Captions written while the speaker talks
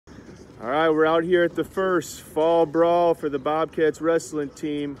All right, we're out here at the first fall brawl for the Bobcats wrestling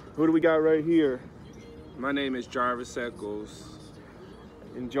team. Who do we got right here? My name is Jarvis Echols.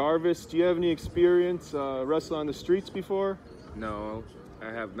 And Jarvis, do you have any experience wrestling on the streets before? No, I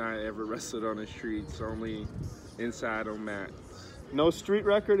have not ever wrestled on the streets, only inside on mats. No street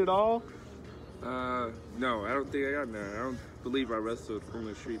record at all? No, I don't think I got none. I don't believe I wrestled on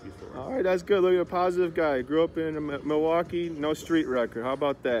the street before. All right, that's good. Look at a positive guy. Grew up in Milwaukee, no street record. How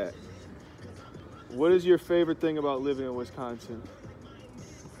about that? What is your favorite thing about living in Wisconsin?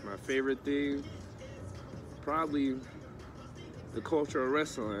 My favorite thing, probably the culture of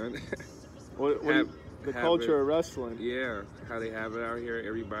wrestling. The culture of wrestling? Yeah, how they have it out here.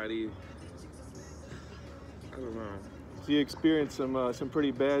 Everybody, I don't know. So you experienced some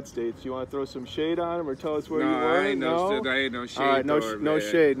pretty bad states. You want to throw some shade on him or tell us where you were? I ain't no shade. All right, no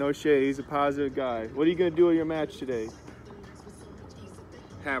shade. No shade. He's a positive guy. What are you going to do with your match today?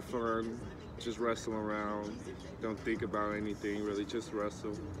 Have fun. Just wrestle around. Don't think about anything, really. Just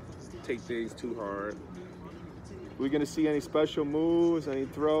wrestle. Take things too hard. We going to see any special moves, any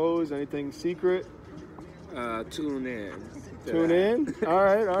throws, anything secret? Tune in. Tune in? All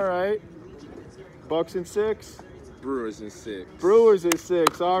right. Bucks and 6? Brewers and 6. Brewers and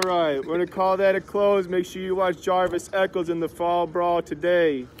 6. All right. We're going to call that a close. Make sure you watch Jarvis Echols in the fall brawl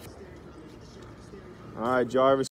today. All right, Jarvis.